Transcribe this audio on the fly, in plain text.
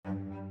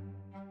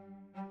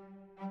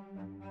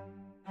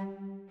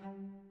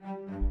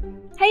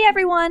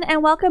everyone,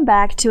 and welcome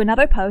back to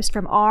another post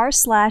from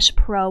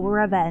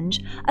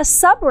r/ProRevenge, a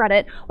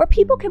subreddit where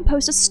people can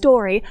post a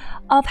story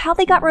of how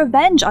they got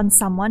revenge on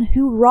someone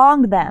who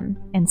wronged them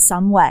in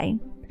some way.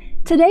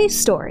 Today's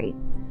story: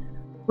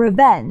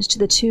 revenge to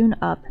the tune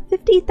of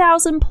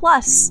 50,000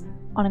 plus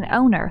on an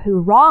owner who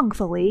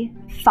wrongfully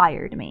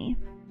fired me.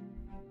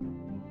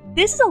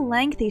 This is a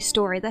lengthy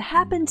story that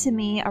happened to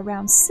me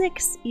around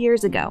 6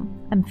 years ago.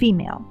 I'm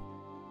female.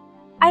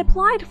 I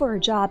applied for a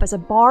job as a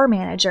bar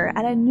manager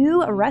at a new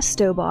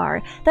resto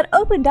bar that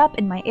opened up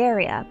in my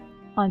area,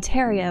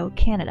 Ontario,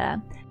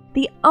 Canada.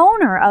 The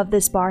owner of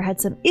this bar had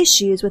some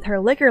issues with her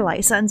liquor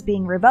license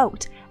being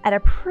revoked at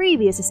a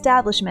previous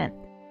establishment,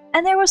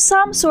 and there was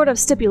some sort of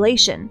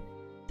stipulation,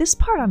 this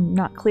part I'm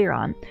not clear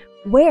on,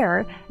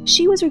 where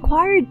she was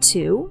required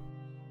to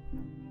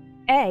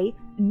A.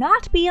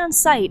 Not be on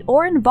site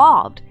or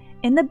involved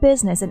in the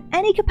business in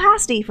any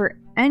capacity for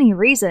any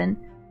reason.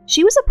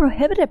 She was a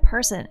prohibited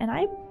person, and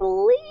I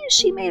believe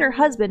she made her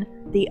husband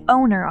the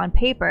owner on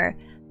paper,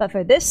 but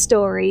for this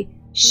story,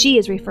 she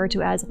is referred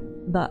to as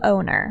the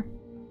owner.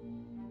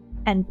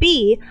 And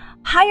B.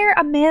 Hire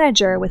a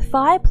manager with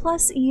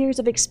 5+ years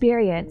of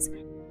experience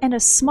and a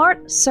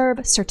Smart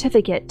Serve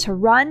certificate to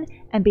run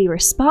and be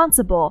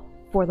responsible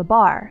for the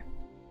bar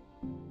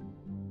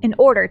in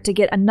order to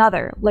get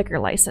another liquor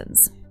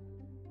license.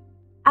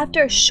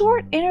 After a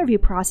short interview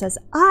process,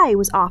 I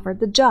was offered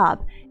the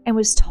job and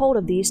was told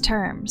of these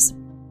terms.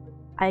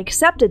 I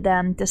accepted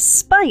them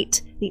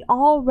despite the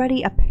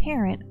already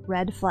apparent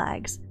red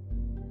flags.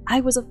 I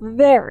was a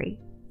very,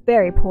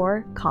 very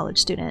poor college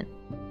student.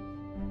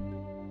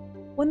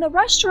 When the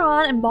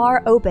restaurant and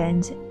bar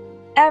opened,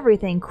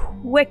 everything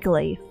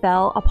quickly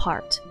fell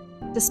apart.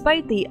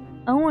 Despite the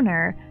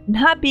owner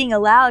not being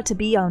allowed to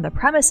be on the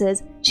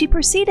premises, she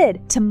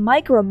proceeded to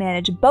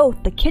micromanage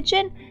both the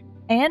kitchen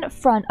and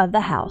front of the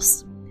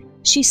house.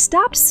 She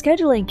stopped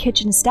scheduling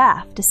kitchen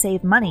staff to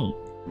save money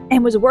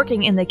and was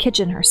working in the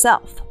kitchen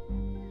herself.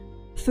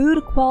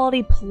 Food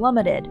quality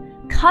plummeted,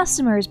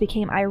 customers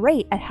became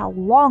irate at how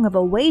long of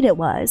a wait it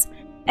was,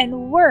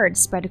 and word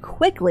spread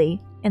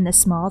quickly in the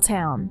small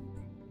town.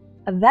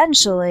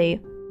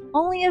 Eventually,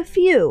 only a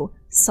few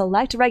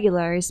select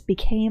regulars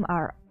became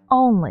our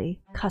only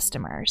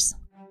customers.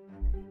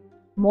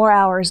 More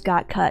hours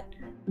got cut.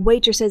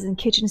 Waitresses and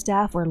kitchen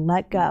staff were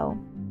let go.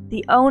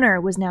 The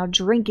owner was now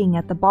drinking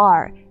at the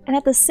bar, and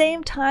at the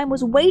same time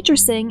was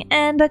waitressing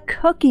and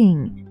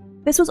cooking.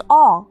 This was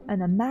all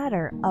in a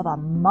matter of a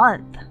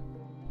month.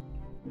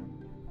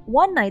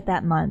 One night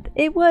that month,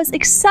 it was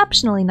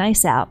exceptionally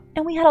nice out,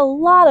 and we had a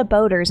lot of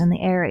boaters in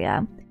the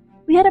area.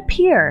 We had a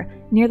pier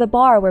near the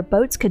bar where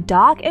boats could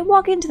dock and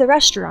walk into the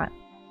restaurant.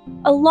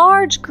 A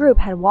large group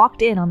had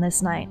walked in on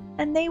this night,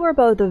 and they were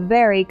both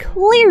very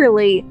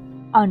clearly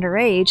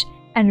underage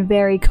and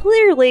very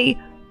clearly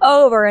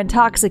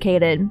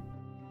over-intoxicated.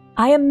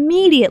 I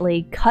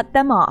immediately cut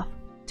them off,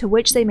 to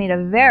which they made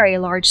a very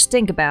large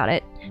stink about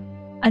it.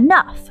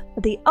 Enough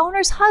that the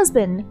owner's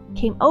husband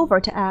came over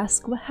to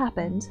ask what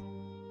happened.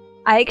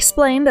 I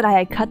explained that I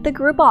had cut the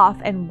group off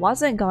and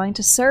wasn't going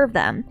to serve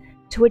them,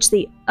 to which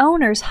the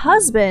owner's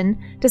husband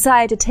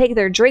decided to take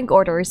their drink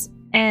orders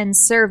and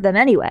serve them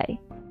anyway.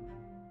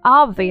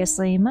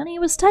 Obviously, money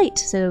was tight,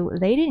 so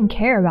they didn't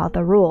care about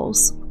the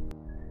rules.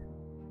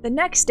 The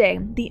next day,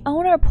 the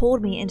owner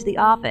pulled me into the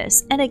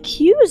office and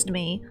accused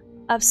me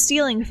of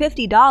stealing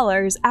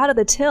 $50 out of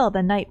the till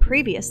the night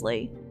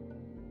previously.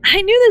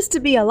 I knew this to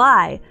be a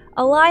lie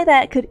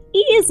that could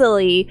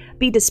easily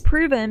be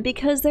disproven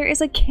because there is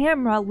a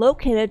camera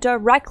located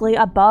directly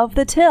above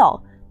the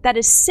till that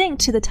is synced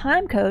to the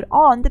time code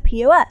on the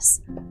POS.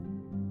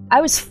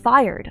 I was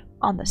fired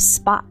on the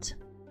spot.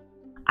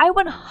 I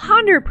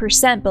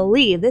 100%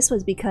 believe this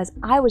was because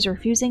I was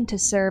refusing to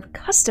serve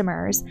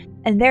customers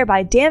and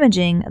thereby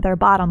damaging their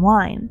bottom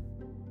line.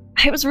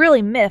 I was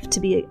really miffed to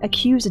be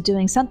accused of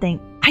doing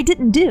something I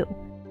didn't do,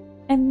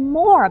 and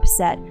more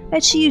upset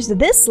that she used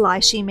this lie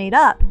she made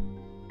up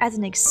as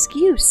an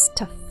excuse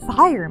to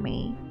fire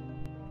me.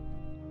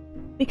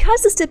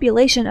 Because the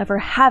stipulation of her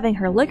having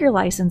her liquor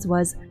license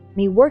was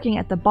me working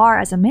at the bar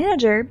as a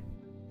manager,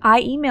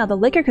 I emailed the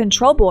Liquor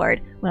Control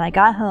Board when I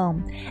got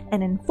home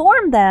and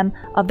informed them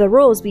of the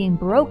rules being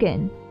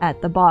broken at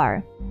the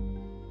bar.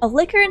 A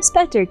liquor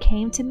inspector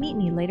came to meet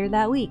me later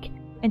that week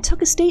and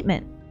took a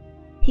statement.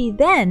 He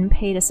then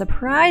paid a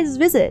surprise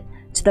visit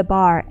to the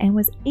bar and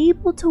was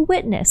able to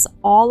witness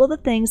all of the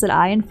things that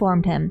I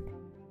informed him,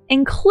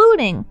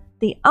 including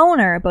the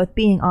owner both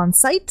being on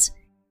site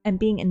and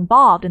being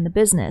involved in the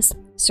business,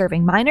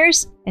 serving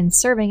minors and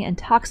serving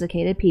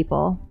intoxicated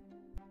people.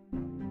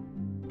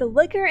 The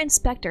liquor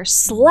inspector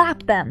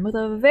slapped them with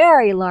a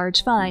very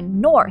large fine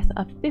north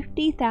of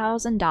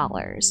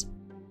 $50,000.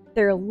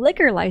 Their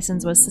liquor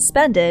license was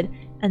suspended,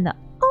 and the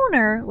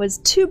owner was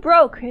too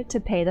broke to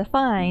pay the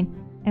fine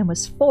and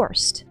was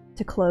forced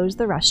to close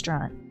the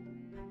restaurant.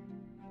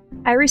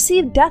 I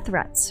received death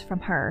threats from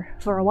her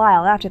for a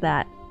while after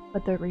that,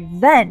 but the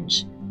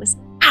revenge was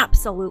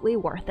absolutely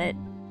worth it.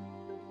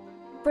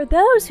 For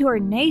those who are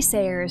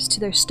naysayers to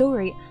their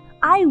story,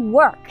 I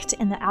worked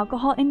in the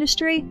alcohol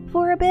industry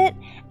for a bit,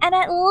 and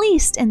at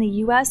least in the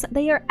US,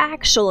 they are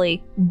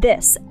actually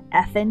this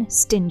effing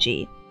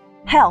stingy.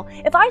 Hell,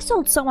 if I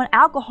sold someone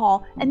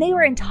alcohol and they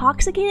were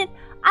intoxicated,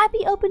 I'd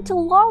be open to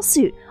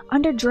lawsuit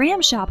under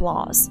dram shop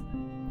laws.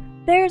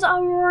 There's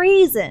a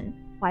reason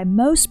why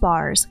most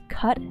bars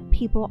cut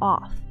people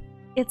off.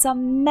 It's a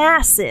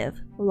massive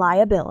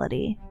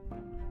liability.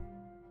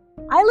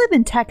 I live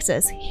in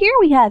Texas. Here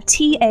we have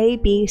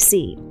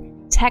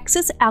TABC,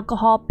 Texas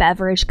Alcohol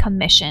Beverage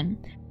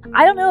Commission.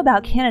 I don't know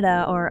about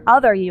Canada or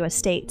other US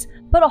states,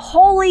 but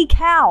holy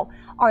cow,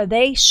 are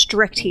they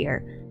strict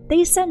here.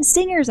 They send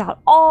stingers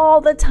out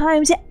all the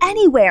time to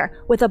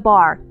anywhere with a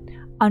bar.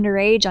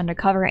 Underage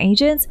undercover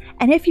agents,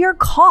 and if you're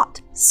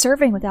caught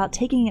serving without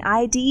taking an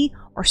ID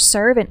or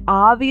serve an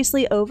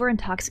obviously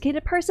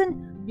over-intoxicated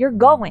person, you're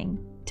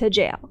going to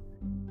jail.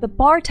 The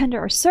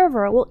bartender or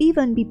server will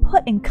even be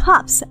put in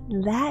cuffs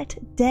that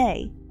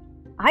day.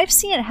 I've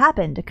seen it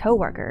happen to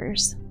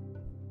coworkers.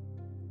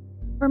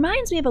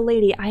 Reminds me of a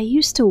lady I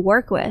used to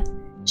work with.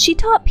 She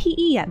taught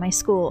PE at my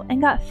school and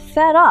got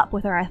fed up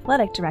with our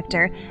athletic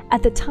director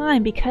at the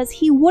time because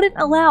he wouldn't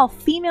allow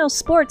female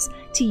sports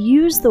to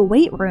use the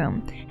weight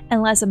room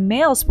unless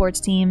male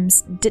sports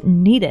teams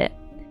didn't need it.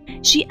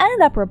 She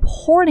ended up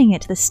reporting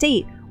it to the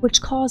state,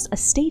 which caused a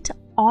state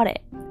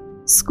audit.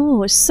 School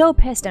was so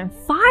pissed and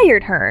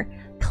fired her,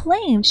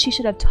 claimed she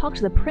should have talked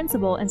to the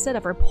principal instead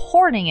of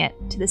reporting it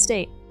to the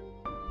state.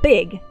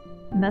 Big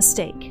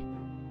mistake.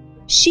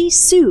 She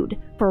sued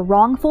for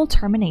wrongful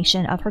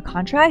termination of her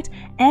contract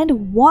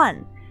and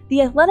won.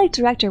 The athletic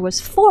director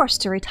was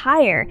forced to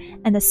retire,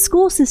 and the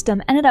school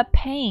system ended up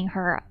paying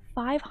her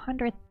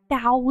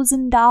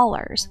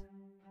 $500,000.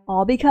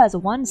 All because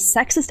one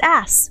sexist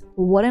ass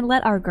wouldn't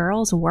let our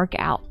girls work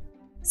out.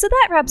 So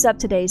that wraps up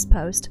today's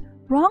post.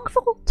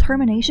 Wrongful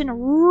termination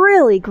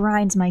really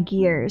grinds my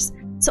gears.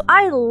 So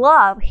I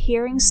love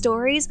hearing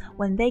stories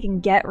when they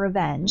can get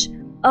revenge.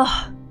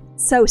 Ugh.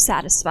 So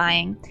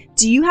satisfying.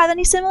 Do you have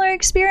any similar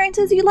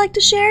experiences you'd like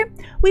to share?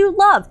 We would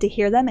love to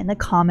hear them in the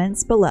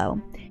comments below.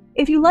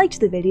 If you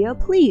liked the video,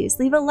 please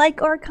leave a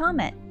like or a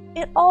comment.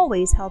 It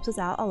always helps us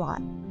out a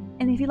lot.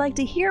 And if you'd like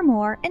to hear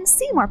more and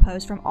see more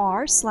posts from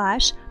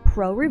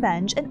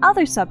r/ProRevenge and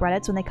other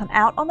subreddits when they come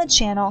out on the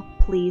channel,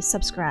 please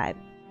subscribe.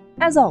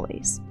 As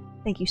always,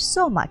 thank you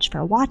so much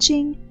for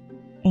watching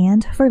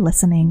and for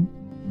listening.